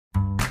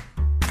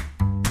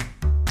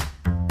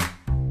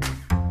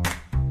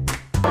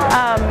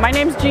My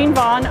name's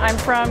Vonn. I'm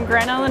from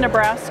Grand Island,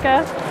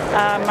 Nebraska.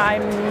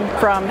 I'm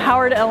from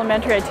Howard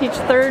Elementary. I teach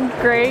 3rd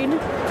grade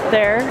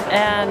there,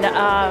 and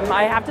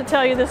I have to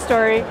tell you the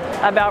story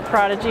about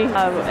Prodigy.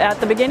 At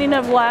the beginning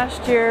of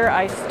last year,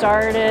 I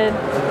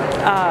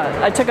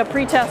took a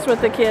pre-test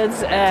with the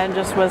kids and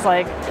just was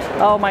like,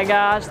 oh my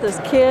gosh, this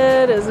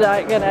kid is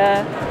not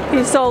gonna,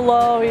 he's so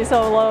low, I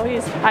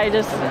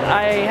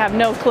have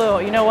no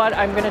clue. You know what,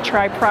 I'm gonna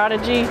try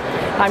Prodigy.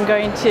 I'm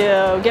going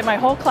to get my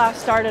whole class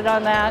started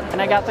on that,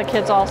 and I got the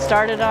kids all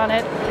started on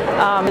it.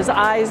 His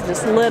eyes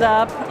just lit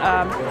up.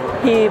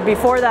 He,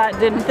 before that,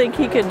 didn't think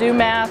he could do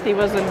math. He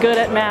wasn't good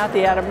at math.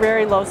 He had a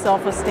very low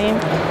self-esteem.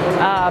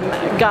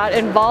 Got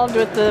involved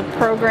with the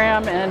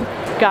program and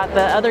got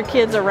the other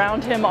kids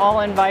around him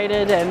all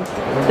invited, and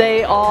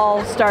they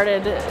all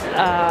started,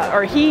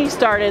 or he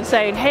started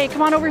saying, hey,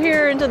 come on over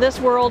here into this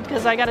world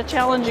because I got to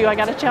challenge you, I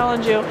got to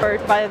challenge you.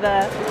 By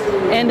the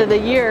end of the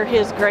year,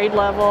 his grade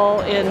level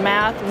in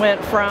math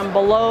went from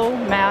below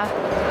math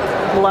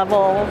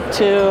level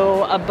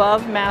to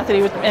above math,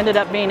 and he ended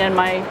up being in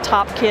my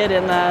top kid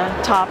in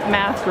the top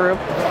math group.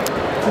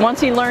 Once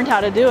he learned how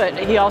to do it,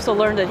 he also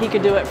learned that he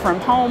could do it from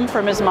home,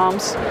 from his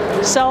mom's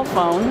cell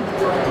phone.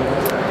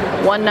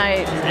 One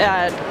night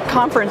at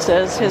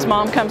conferences, his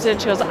mom comes in,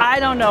 she goes, I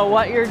don't know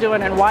what you're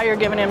doing and why you're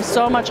giving him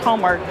so much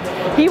homework.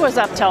 He was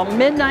up till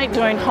midnight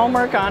doing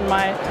homework on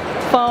my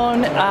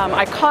phone.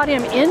 I caught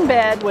him in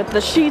bed with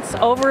the sheets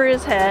over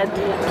his head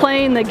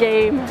playing the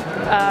game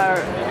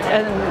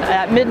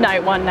at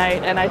midnight one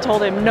night, and I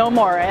told him no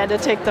more. I had to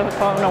take the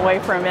phone away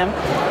from him,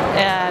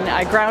 and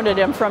I grounded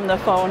him from the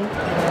phone,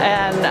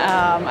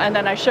 and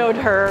then I showed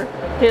her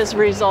his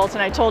results,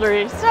 and I told her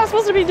he's not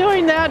supposed to be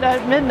doing that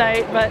at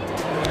midnight, but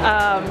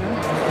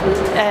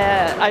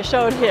I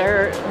showed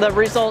her the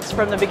results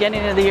from the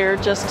beginning of the year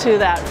just to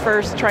that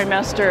first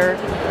trimester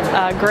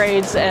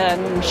grades,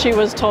 and she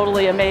was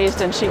totally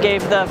amazed, and she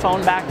gave the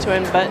phone back to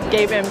him, but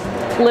gave him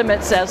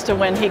limits as to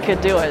when he could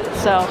do it.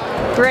 So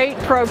great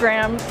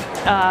program,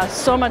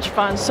 so much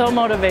fun, so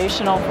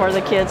motivational for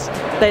the kids.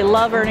 They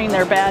love earning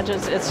their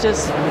badges. It's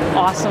just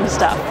awesome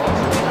stuff.